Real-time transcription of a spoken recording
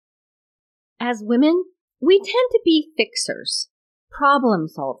As women, we tend to be fixers, problem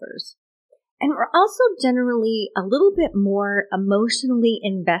solvers, and we're also generally a little bit more emotionally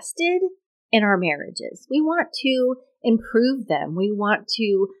invested in our marriages. We want to improve them. We want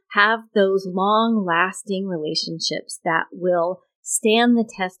to have those long-lasting relationships that will stand the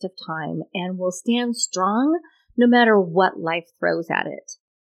test of time and will stand strong no matter what life throws at it.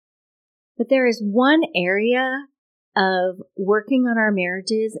 But there is one area of working on our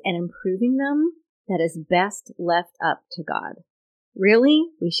marriages and improving them that is best left up to God. Really,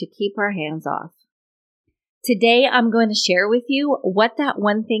 we should keep our hands off. Today, I'm going to share with you what that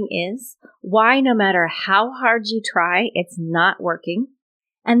one thing is, why no matter how hard you try, it's not working,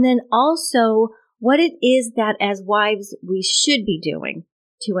 and then also what it is that as wives we should be doing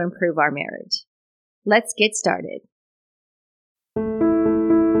to improve our marriage. Let's get started.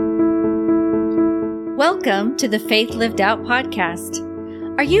 Welcome to the Faith Lived Out podcast.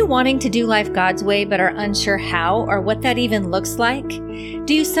 Are you wanting to do life God's way but are unsure how or what that even looks like?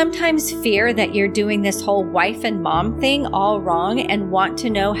 Do you sometimes fear that you're doing this whole wife and mom thing all wrong and want to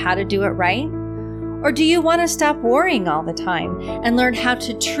know how to do it right? Or do you want to stop worrying all the time and learn how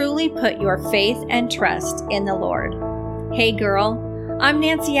to truly put your faith and trust in the Lord? Hey girl, I'm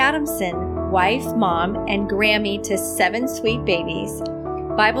Nancy Adamson, wife, mom, and Grammy to 7 sweet babies,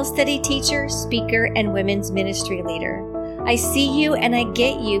 Bible study teacher, speaker, and women's ministry leader. I see you and I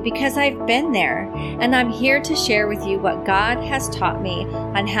get you because I've been there, and I'm here to share with you what God has taught me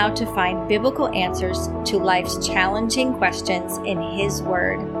on how to find biblical answers to life's challenging questions in His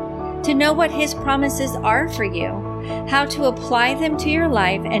Word, to know what His promises are for you, how to apply them to your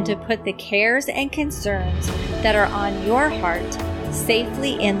life, and to put the cares and concerns that are on your heart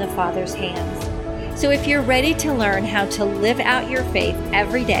safely in the Father's hands. So if you're ready to learn how to live out your faith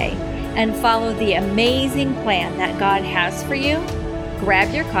every day and follow the amazing plan that God has for you,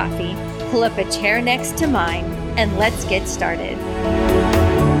 grab your coffee, pull up a chair next to mine, and let's get started.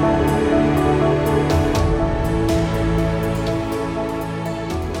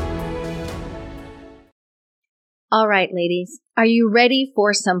 All right, ladies, are you ready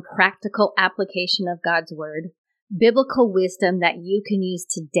for some practical application of God's Word? Biblical wisdom that you can use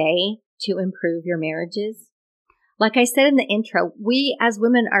today to improve your marriages? Like I said in the intro, we as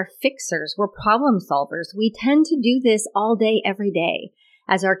women are fixers. We're problem solvers. We tend to do this all day, every day.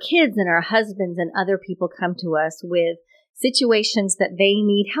 As our kids and our husbands and other people come to us with situations that they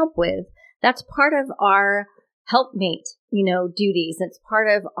need help with, that's part of our helpmate, duties. It's part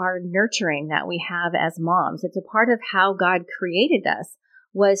of our nurturing that we have as moms. It's a part of how God created us,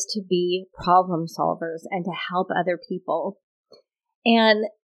 was to be problem solvers and to help other people. And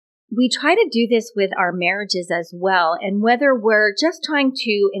we try to do this with our marriages as well. And whether we're just trying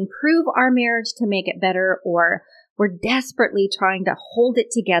to improve our marriage to make it better, or we're desperately trying to hold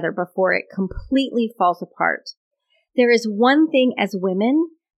it together before it completely falls apart, there is one thing as women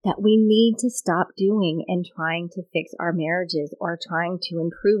that we need to stop doing in trying to fix our marriages or trying to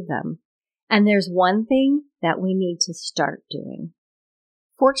improve them. And there's one thing that we need to start doing.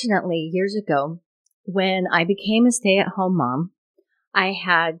 Fortunately, years ago, when I became a stay-at-home mom, I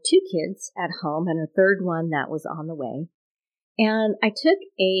had 2 kids at home and a third one that was on the way. And I took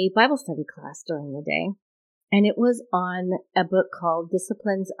a Bible study class during the day, and it was on a book called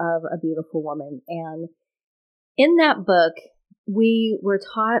Disciplines of a Beautiful Woman. And in that book, we were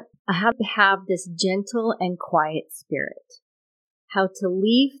taught how to have this gentle and quiet spirit, how to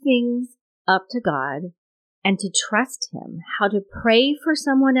leave things up to God and to trust Him, how to pray for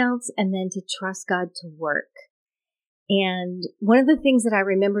someone else and then to trust God to work. And one of the things that I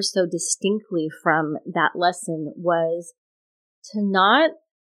remember so distinctly from that lesson was to not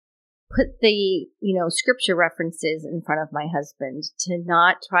put the, scripture references in front of my husband, to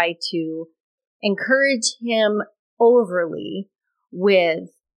not try to encourage him overly with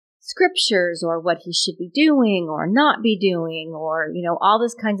scriptures or what he should be doing or not be doing or, all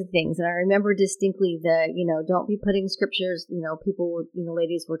those kinds of things. And I remember distinctly the, don't be putting scriptures, people,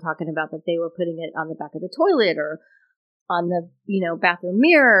 ladies were talking about that they were putting it on the back of the toilet or on the, bathroom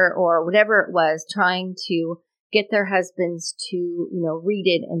mirror or whatever it was, trying to get their husbands to, read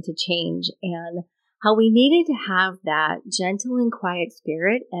it and to change, and how we needed to have that gentle and quiet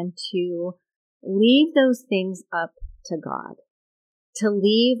spirit and to leave those things up to God, to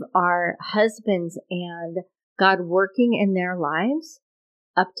leave our husbands and God working in their lives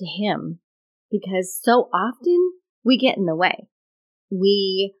up to Him, because so often we get in the way.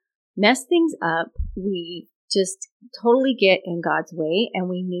 We mess things up. We just totally get in God's way, and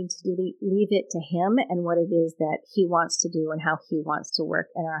we need to leave it to Him and what it is that He wants to do and how He wants to work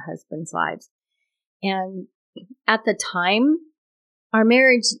in our husbands' lives. And at the time, Our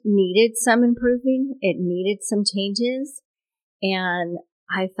marriage needed some improving. It needed some changes. And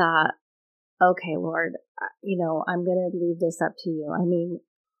I thought, okay, Lord, I'm going to leave this up to you. I mean,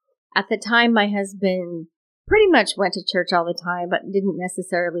 at the time, my husband pretty much went to church all the time, but didn't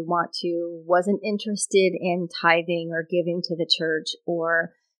necessarily want to, wasn't interested in tithing or giving to the church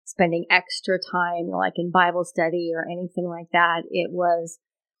or spending extra time like in Bible study or anything like that. It was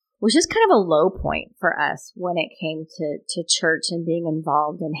just kind of a low point for us when it came to church and being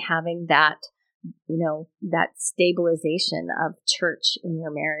involved and having that, that stabilization of church in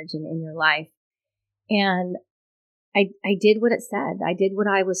your marriage and in your life. And I did what it said. I did what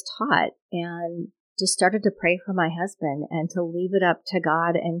I was taught and just started to pray for my husband and to leave it up to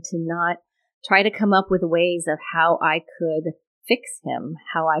God and to not try to come up with ways of how I could fix him,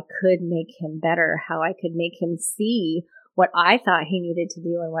 how I could make him better, how I could make him see what I thought he needed to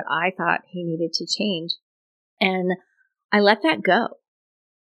do and what I thought he needed to change. And I let that go.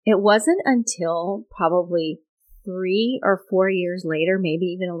 It wasn't until probably 3 or 4 years later, maybe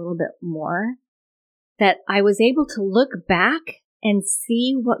even a little bit more, that I was able to look back and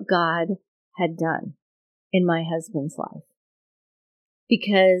see what God had done in my husband's life.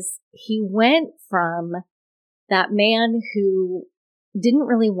 Because he went from that man who didn't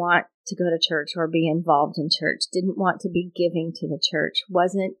really want to go to church or be involved in church, didn't want to be giving to the church,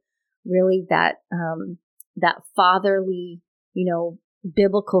 wasn't really that fatherly,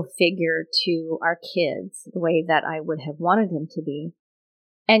 biblical figure to our kids the way that I would have wanted him to be,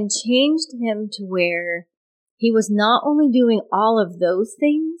 and changed him to where he was not only doing all of those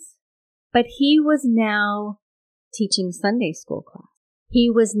things, but he was now teaching Sunday school class. He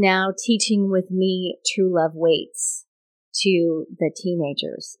was now teaching with me True Love Waits to the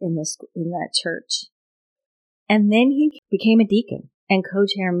teenagers in that church. And then he became a deacon and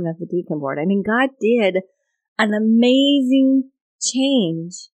co-chairman of the deacon board. I mean, God did an amazing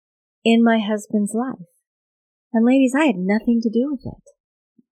change in my husband's life. And ladies, I had nothing to do with it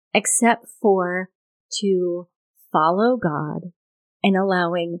except for to follow God and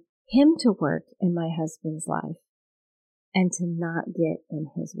allowing him to work in my husband's life and to not get in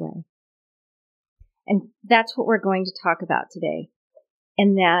his way. And that's what we're going to talk about today.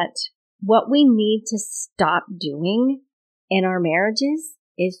 And that what we need to stop doing in our marriages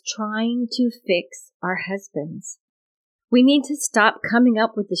is trying to fix our husbands. We need to stop coming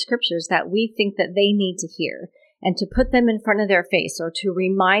up with the scriptures that we think that they need to hear and to put them in front of their face or to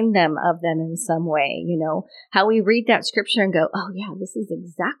remind them of them in some way. How we read that scripture and go, oh yeah, this is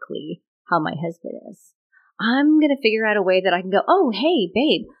exactly how my husband is. I'm going to figure out a way that I can go, oh, hey,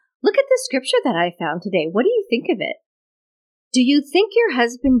 babe, look at the scripture that I found today. What do you think of it? Do you think your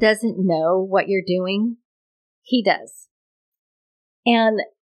husband doesn't know what you're doing? He does. And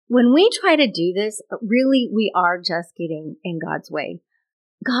when we try to do this, really, we are just getting in God's way.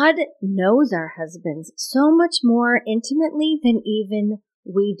 God knows our husbands so much more intimately than even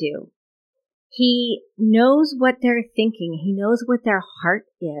we do. He knows what they're thinking. He knows what their heart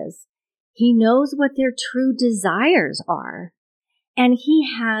is. He knows what their true desires are. And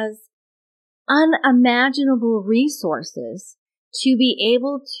he has unimaginable resources to be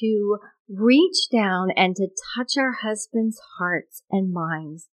able to reach down and to touch our husbands' hearts and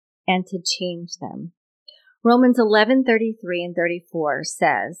minds and to change them. Romans 11:33 and 34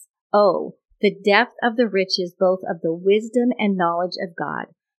 says, "Oh, the depth of the riches both of the wisdom and knowledge of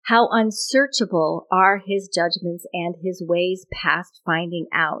God. How unsearchable are his judgments and his ways past finding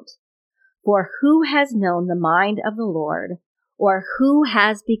out. For who has known the mind of the Lord, or who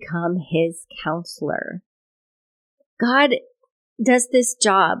has become his counselor?" God does this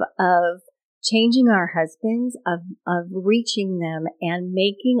job of changing our husbands, of reaching them and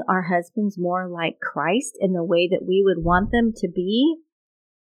making our husbands more like Christ in the way that we would want them to be,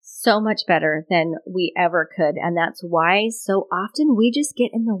 so much better than we ever could. And that's why so often we just get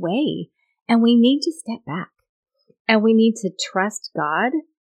in the way and we need to step back and we need to trust God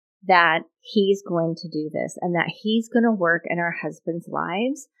that he's going to do this and that he's going to work in our husbands'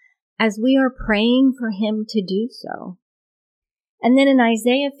 lives as we are praying for him to do so. And then in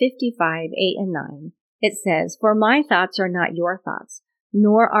Isaiah 55:8 and 9, it says, "For my thoughts are not your thoughts,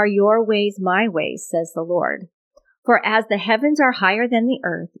 nor are your ways my ways, says the Lord. For as the heavens are higher than the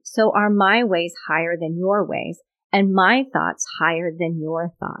earth, so are my ways higher than your ways, and my thoughts higher than your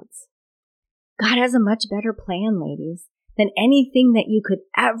thoughts." God has a much better plan, ladies, than anything that you could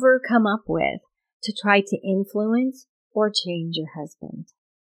ever come up with to try to influence or change your husband.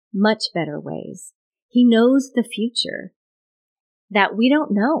 Much better ways. He knows the future that we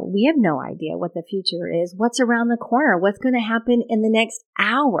don't know. We have no idea what the future is, what's around the corner, what's going to happen in the next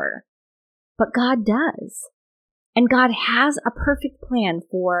hour. But God does. And God has a perfect plan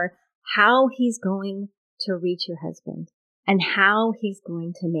for how he's going to reach your husband and how he's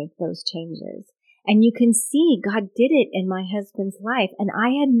going to make those changes. And you can see God did it in my husband's life, and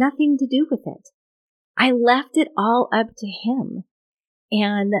I had nothing to do with it. I left it all up to him,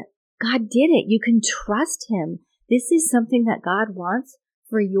 and God did it. You can trust him. This is something that God wants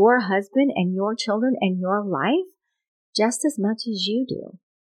for your husband and your children and your life just as much as you do.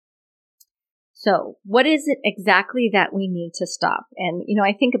 So what is it exactly that we need to stop? And,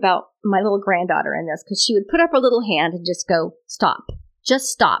 I think about my little granddaughter in this, because she would put up her little hand and just go, stop, just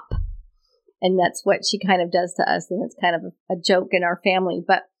stop. And that's what she kind of does to us. And it's kind of a joke in our family.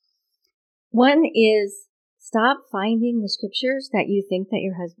 But one is stop finding the scriptures that you think that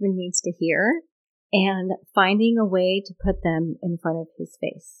your husband needs to hear and finding a way to put them in front of his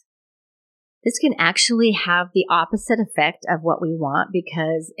face. This can actually have the opposite effect of what we want,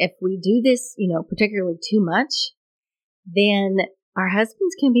 because if we do this, particularly too much, then our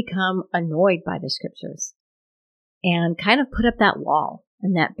husbands can become annoyed by the scriptures and kind of put up that wall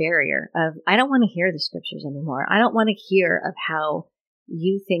and that barrier of, I don't want to hear the scriptures anymore. I don't want to hear of how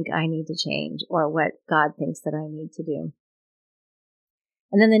you think I need to change or what God thinks that I need to do.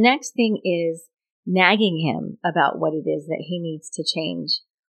 And then the next thing is nagging him about what it is that he needs to change.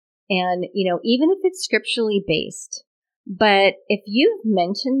 And, even if it's scripturally based, but if you've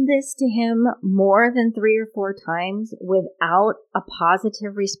mentioned this to him more than 3 or 4 times without a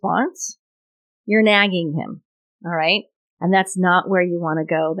positive response, you're nagging him. All right. And that's not where you want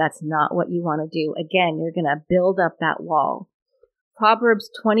to go. That's not what you want to do. Again, you're going to build up that wall. Proverbs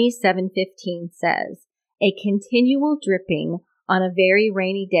 27:15 says, a continual dripping on a very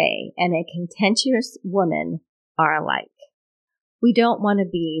rainy day and a contentious woman are alike. We don't want to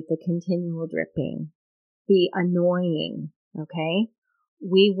be the continual dripping, the annoying, okay?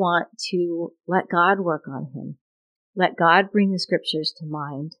 We want to let God work on him. Let God bring the scriptures to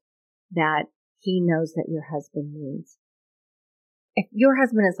mind that he knows that your husband needs. If your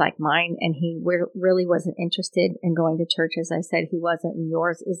husband is like mine and he really wasn't interested in going to church, as I said, he wasn't, and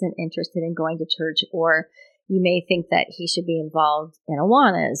yours isn't interested in going to church, or you may think that he should be involved in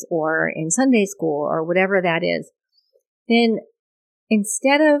Awanas or in Sunday school or whatever that is, then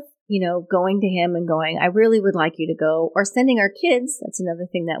instead of, going to him and going, I really would like you to go, or sending our kids, that's another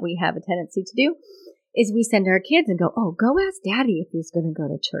thing that we have a tendency to do, is we send our kids and go, oh, go ask daddy if he's going to go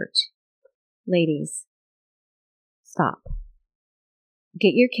to church. Ladies, stop.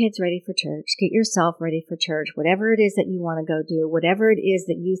 Get your kids ready for church. Get yourself ready for church. Whatever it is that you want to go do, whatever it is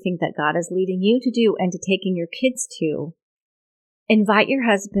that you think that God is leading you to do and to taking your kids to, invite your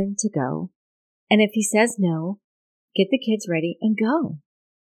husband to go. And if he says no, get the kids ready and go.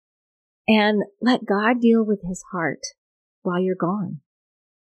 And let God deal with his heart while you're gone.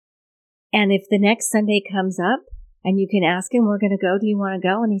 And if the next Sunday comes up and you can ask him, we're going to go, do you want to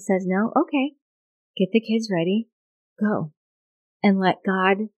go? And he says no, okay. Get the kids ready, go. And let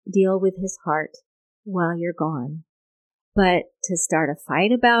God deal with his heart while you're gone. But to start a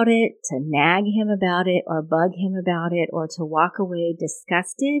fight about it, to nag him about it, or bug him about it, or to walk away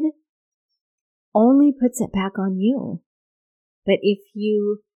disgusted, only puts it back on you. But if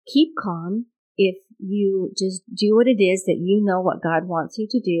you keep calm, if you just do what it is that you know what God wants you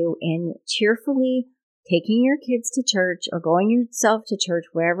to do, and cheerfully taking your kids to church or going yourself to church,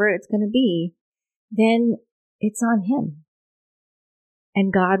 wherever it's going to be, then it's on him.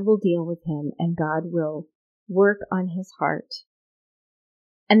 And God will deal with him, and God will work on his heart.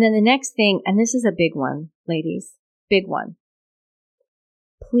 And then the next thing, and this is a big one, ladies, big one.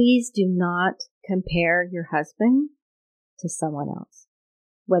 Please do not compare your husband to someone else.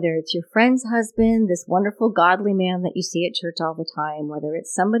 Whether it's your friend's husband, this wonderful godly man that you see at church all the time, whether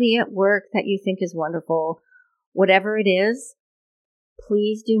it's somebody at work that you think is wonderful, whatever it is,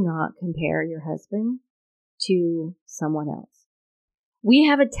 please do not compare your husband to someone else. We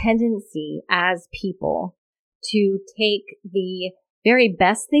have a tendency as people to take the very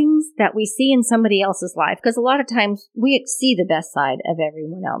best things that we see in somebody else's life, because a lot of times we see the best side of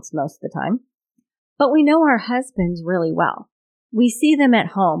everyone else most of the time, but we know our husbands really well. We see them at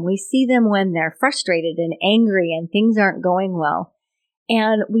home. We see them when they're frustrated and angry and things aren't going well.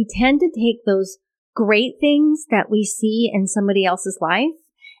 And we tend to take those great things that we see in somebody else's life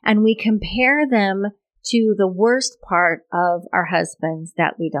and we compare them to the worst part of our husbands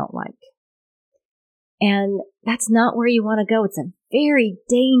that we don't like. And that's not where you want to go. It's a very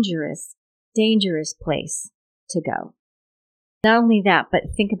dangerous, dangerous place to go. Not only that,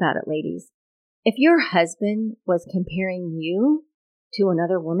 but think about it, ladies. If your husband was comparing you to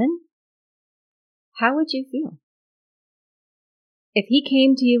another woman, how would you feel? If he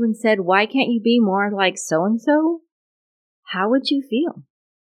came to you and said, why can't you be more like so-and-so? How would you feel?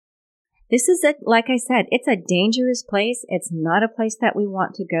 This is, like I said, it's a dangerous place. It's not a place that we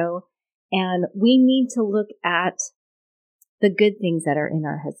want to go. And we need to look at the good things that are in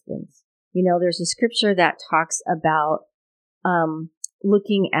our husbands. You know, there's a scripture that talks about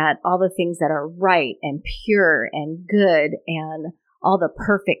looking at all the things that are right and pure and good and all the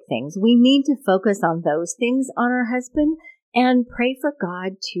perfect things. We need to focus on those things on our husband and pray for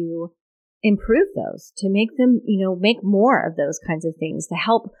God to improve those, to make them, make more of those kinds of things, to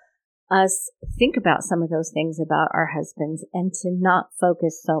help us think about some of those things about our husbands and to not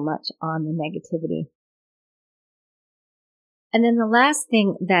focus so much on the negativity. And then the last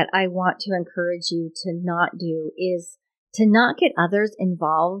thing that I want to encourage you to not do is to not get others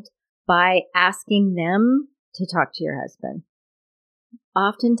involved by asking them to talk to your husband.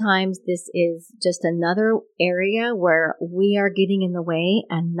 Oftentimes, this is just another area where we are getting in the way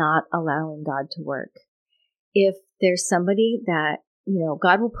and not allowing God to work. If there's somebody that,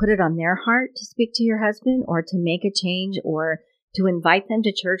 God will put it on their heart to speak to your husband or to make a change or to invite them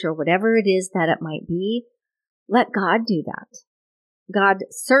to church or whatever it is that it might be, let God do that. God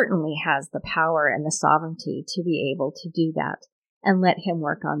certainly has the power and the sovereignty to be able to do that, and let him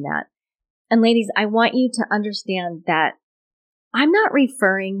work on that. And ladies, I want you to understand that I'm not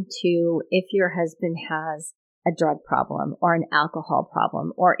referring to if your husband has a drug problem or an alcohol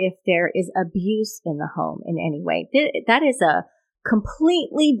problem, or if there is abuse in the home in any way. That is a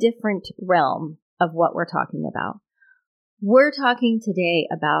completely different realm of what we're talking about. We're talking today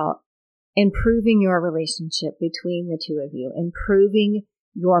about improving your relationship between the two of you, improving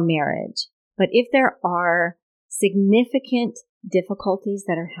your marriage. But if there are significant difficulties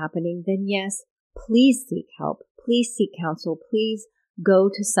that are happening, then yes, please seek help. Please seek counsel. Please go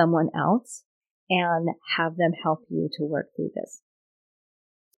to someone else and have them help you to work through this.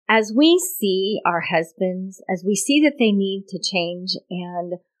 As we see our husbands, as we see that they need to change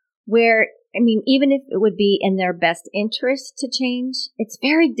and even if it would be in their best interest to change, it's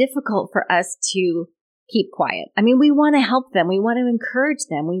very difficult for us to keep quiet. We want to help them. We want to encourage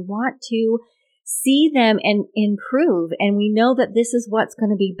them. We want to see them and improve. And we know that this is what's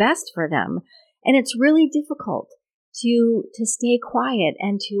going to be best for them. And it's really difficult to stay quiet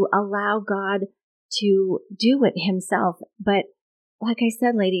and to allow God to do it himself. But like I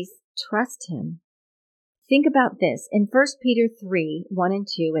said, ladies, trust him. Think about this. In 1 Peter 3, 1 and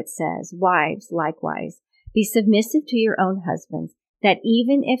 2, it says, "Wives, likewise, be submissive to your own husbands, that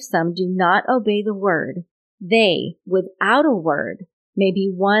even if some do not obey the word, they, without a word, may be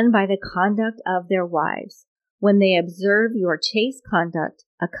won by the conduct of their wives, when they observe your chaste conduct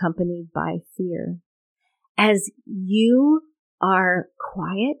accompanied by fear." As you are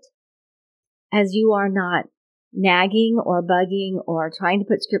quiet, as you are not nagging or bugging or trying to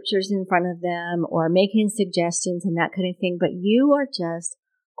put scriptures in front of them or making suggestions and that kind of thing, but you are just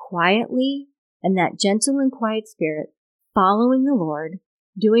quietly in that gentle and quiet spirit, following the Lord,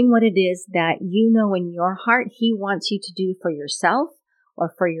 doing what it is that you know in your heart he wants you to do for yourself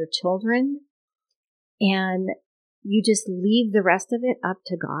or for your children, and you just leave the rest of it up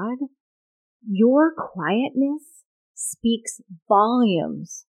to God, your quietness speaks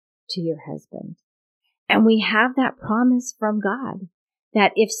volumes to your husband. And we have that promise from God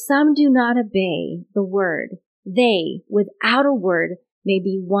that if some do not obey the word, they, without a word, may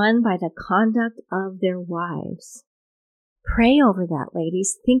be won by the conduct of their wives. Pray over that,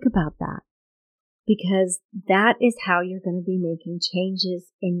 ladies. Think about that, because that is how you're going to be making changes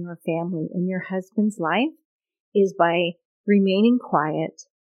in your family, in your husband's life, is by remaining quiet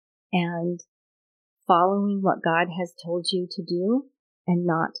and following what God has told you to do and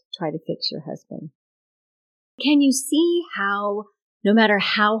not try to fix your husband. Can you see how no matter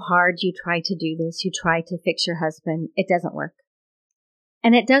how hard you try to do this, you try to fix your husband, it doesn't work?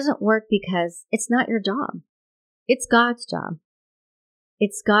 And it doesn't work because it's not your job. It's God's job.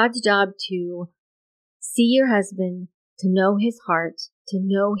 It's God's job to see your husband, to know his heart, to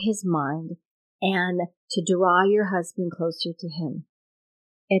know his mind, and to draw your husband closer to him.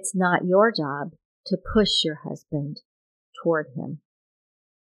 It's not your job to push your husband toward him.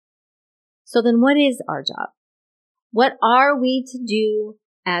 So then what is our job? What are we to do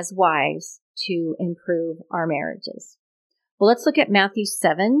as wives to improve our marriages? Well, let's look at Matthew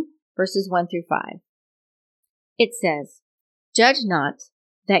 7, verses 1 through 5. It says, "Judge not,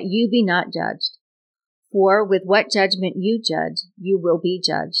 that you be not judged. For with what judgment you judge, you will be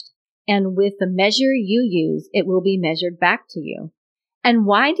judged. And with the measure you use, it will be measured back to you. And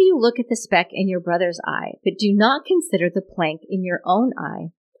why do you look at the speck in your brother's eye, but do not consider the plank in your own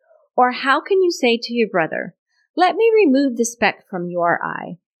eye? Or how can you say to your brother, Let me remove the speck from your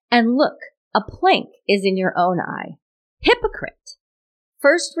eye. And look, a plank is in your own eye. Hypocrite!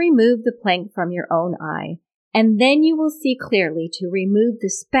 First remove the plank from your own eye, and then you will see clearly to remove the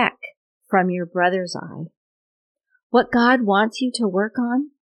speck from your brother's eye. What God wants you to work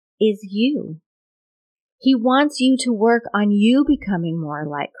on is you. He wants you to work on you becoming more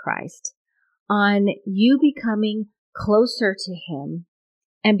like Christ, on you becoming closer to Him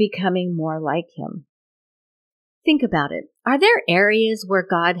and becoming more like Him. Think about it. Are there areas where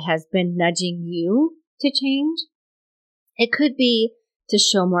God has been nudging you to change? It could be to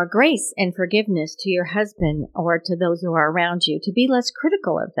show more grace and forgiveness to your husband or to those who are around you, to be less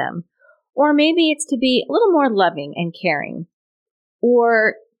critical of them. Or maybe it's to be a little more loving and caring.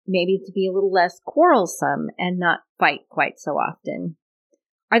 Or maybe to be a little less quarrelsome and not fight quite so often.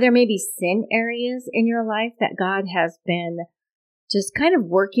 Are there maybe sin areas in your life that God has been just kind of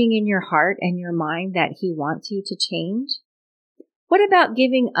working in your heart and your mind that He wants you to change? What about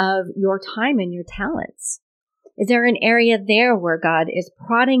giving of your time and your talents? Is there an area there where God is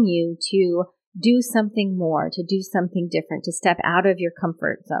prodding you to do something more, to do something different, to step out of your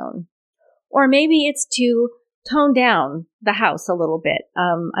comfort zone? Or maybe it's to tone down the house a little bit.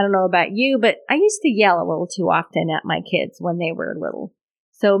 I don't know about you, but I used to yell a little too often at my kids when they were little.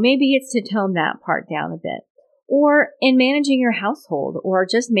 So maybe it's to tone that part down a bit. Or in managing your household, or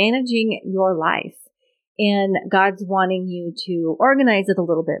just managing your life. And God's wanting you to organize it a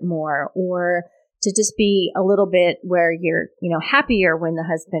little bit more, or to just be a little bit where you're, happier when the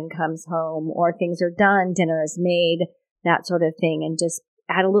husband comes home, or things are done, dinner is made, that sort of thing, and just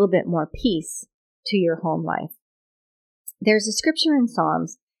add a little bit more peace to your home life. There's a scripture in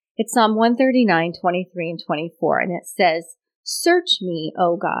Psalms. It's Psalm 139, 23 and 24, and it says, "Search me,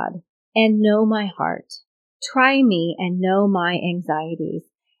 O God, and know my heart. Try me and know my anxieties,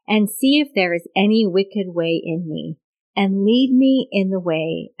 and see if there is any wicked way in me, and lead me in the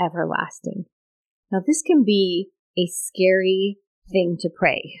way everlasting." Now, this can be a scary thing to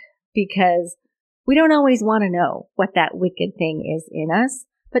pray, because we don't always want to know what that wicked thing is in us.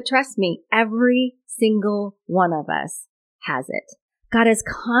 But trust me, every single one of us has it. God is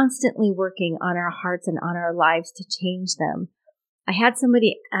constantly working on our hearts and on our lives to change them. I had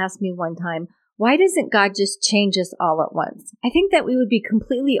somebody ask me one time, why doesn't God just change us all at once? I think that we would be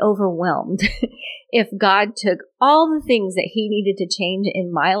completely overwhelmed if God took all the things that He needed to change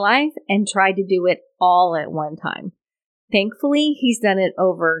in my life and tried to do it all at one time. Thankfully, He's done it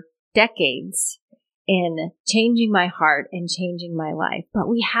over decades in changing my heart and changing my life. But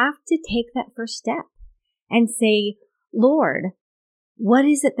we have to take that first step and say, Lord, what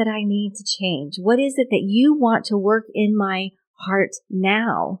is it that I need to change? What is it that you want to work in my heart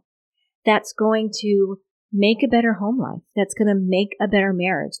now that's going to make a better home life, that's going to make a better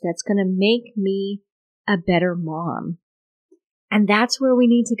marriage, that's going to make me a better mom? And that's where we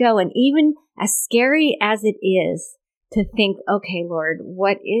need to go. And even as scary as it is to think, okay, Lord,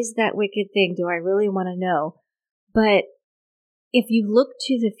 what is that wicked thing? Do I really want to know? But if you look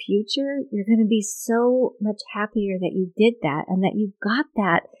to the future, you're going to be so much happier that you did that and that you got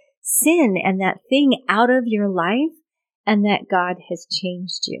that sin and that thing out of your life and that God has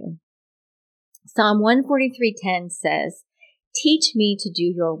changed you. Psalm 143:10 says, "Teach me to do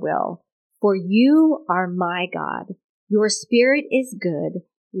your will, for you are my God. Your spirit is good.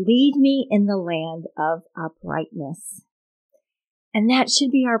 Lead me in the land of uprightness." And that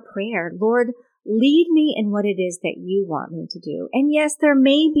should be our prayer. Lord, lead me in what it is that you want me to do. And yes, there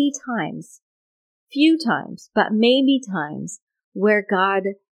may be times, few times, but maybe times where God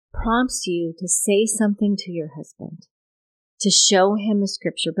prompts you to say something to your husband, to show him a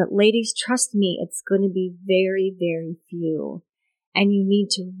scripture. But ladies, trust me, it's going to be very, very few. And you need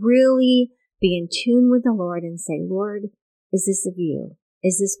to really be in tune with the Lord and say, Lord, is this of you?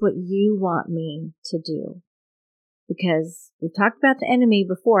 Is this what you want me to do? Because we've talked about the enemy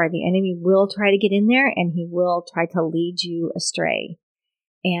before. The enemy will try to get in there and he will try to lead you astray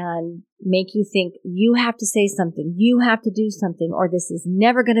and make you think you have to say something, you have to do something, or this is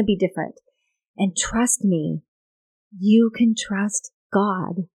never going to be different. And trust me, you can trust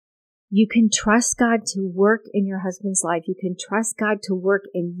God. You can trust God to work in your husband's life. You can trust God to work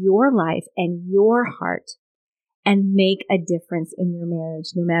in your life and your heart and make a difference in your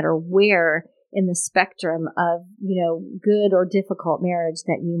marriage, no matter where in the spectrum of, good or difficult marriage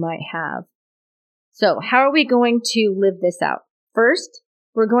that you might have. So how are we going to live this out? First,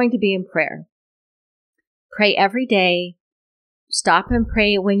 we're going to be in prayer. Pray every day. Stop and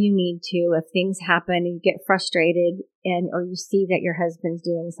pray when you need to. If things happen and you get frustrated or you see that your husband's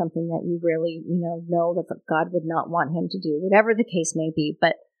doing something that you really, know that God would not want him to do, whatever the case may be.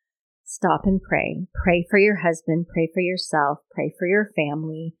 But stop and pray. Pray for your husband, pray for yourself, pray for your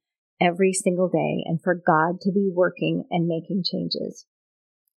family every single day, and for God to be working and making changes.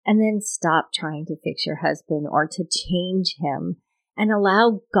 And then stop trying to fix your husband or to change him, and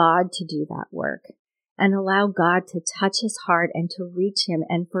allow God to do that work, and allow God to touch his heart and to reach him,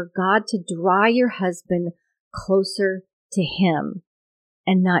 and for God to draw your husband closer to him,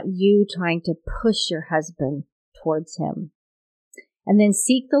 and not you trying to push your husband towards him. And then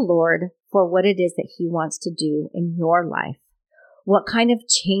seek the Lord for what it is that he wants to do in your life. What kind of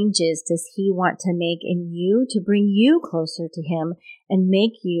changes does he want to make in you to bring you closer to him and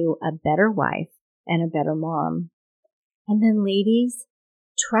make you a better wife and a better mom? And then, ladies,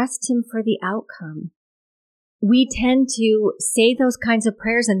 trust him for the outcome. We tend to say those kinds of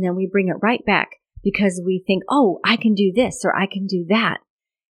prayers and then we bring it right back because we think, oh, I can do this or I can do that.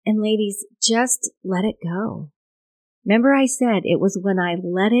 And ladies, just let it go. Remember I said it was when I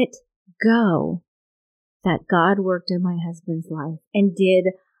let it go that God worked in my husband's life and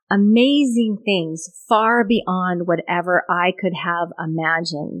did amazing things far beyond whatever I could have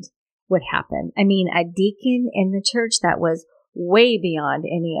imagined would happen. I mean, a deacon in the church, that was way beyond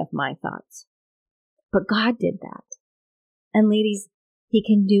any of my thoughts. But God did that. And ladies, he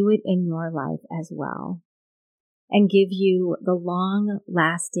can do it in your life as well and give you the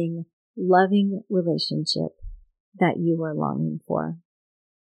long-lasting, loving relationship that you are longing for.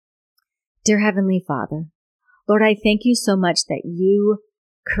 Dear Heavenly Father, Lord, I thank you so much that you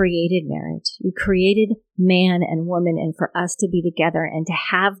created marriage. You created man and woman, and for us to be together and to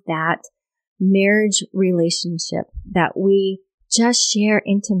have that marriage relationship that we just share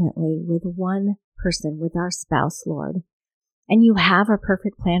intimately with one person, with our spouse, Lord. And you have a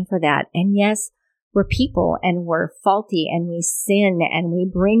perfect plan for that. And yes, we're people and we're faulty and we sin and we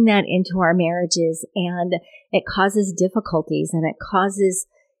bring that into our marriages, and it causes difficulties and it causes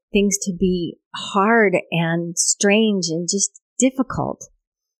things to be hard and strange and just difficult.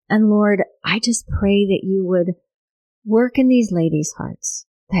 And Lord, I just pray that you would work in these ladies' hearts,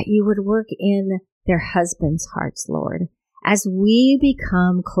 that you would work in their husbands' hearts, Lord. As we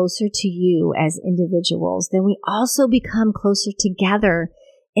become closer to you as individuals, then we also become closer together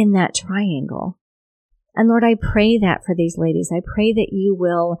in that triangle. And Lord, I pray that for these ladies. I pray that you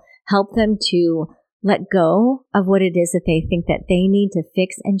will help them to let go of what it is that they think that they need to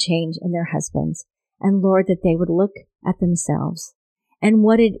fix and change in their husbands. And Lord, that they would look at themselves and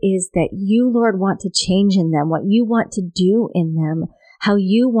what it is that you, Lord, want to change in them, what you want to do in them, how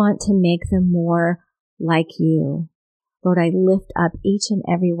you want to make them more like you. Lord, I lift up each and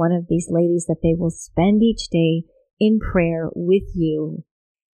every one of these ladies, that they will spend each day in prayer with you,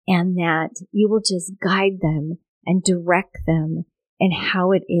 and that you will just guide them and direct them in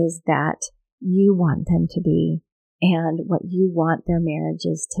how it is that you want them to be and what you want their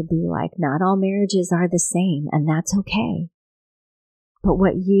marriages to be like. Not all marriages are the same, and that's okay. But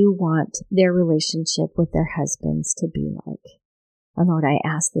what you want their relationship with their husbands to be like. And Lord, I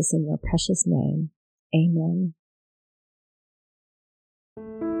ask this in your precious name. Amen.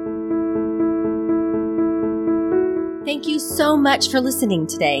 Thank you so much for listening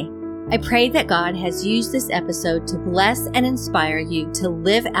today. I pray that God has used this episode to bless and inspire you to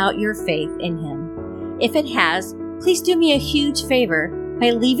live out your faith in Him. If it has, please do me a huge favor by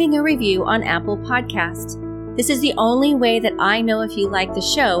leaving a review on Apple Podcasts. This is the only way that I know if you like the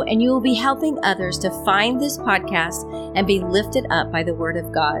show, and you will be helping others to find this podcast and be lifted up by the Word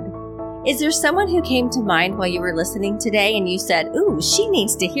of God. Is there someone who came to mind while you were listening today and you said, "Ooh, she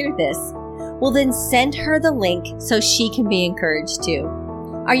needs to hear this"? Well, then send her the link so she can be encouraged too.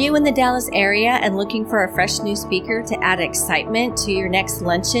 Are you in the Dallas area and looking for a fresh new speaker to add excitement to your next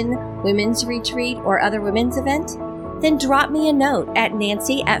luncheon, women's retreat, or other women's event? Then drop me a note at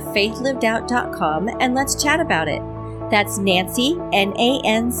nancy@faithlivedout.com and let's chat about it. That's Nancy,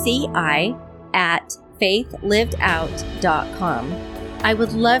 Nanci, at faithlivedout.com. I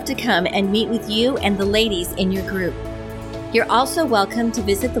would love to come and meet with you and the ladies in your group. You're also welcome to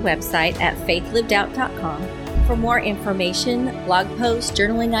visit the website at faithlivedout.com for more information, blog posts,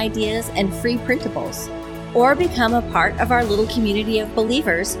 journaling ideas, and free printables. Or become a part of our little community of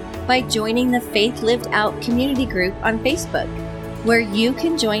believers by joining the Faith Lived Out community group on Facebook, where you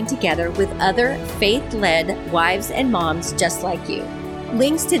can join together with other faith-led wives and moms just like you.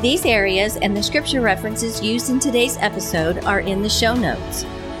 Links to these areas and the scripture references used in today's episode are in the show notes.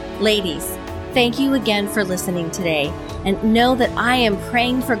 Ladies, thank you again for listening today, and know that I am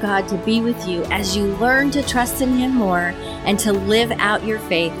praying for God to be with you as you learn to trust in Him more and to live out your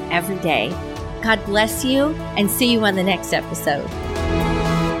faith every day. God bless you, and see you on the next episode.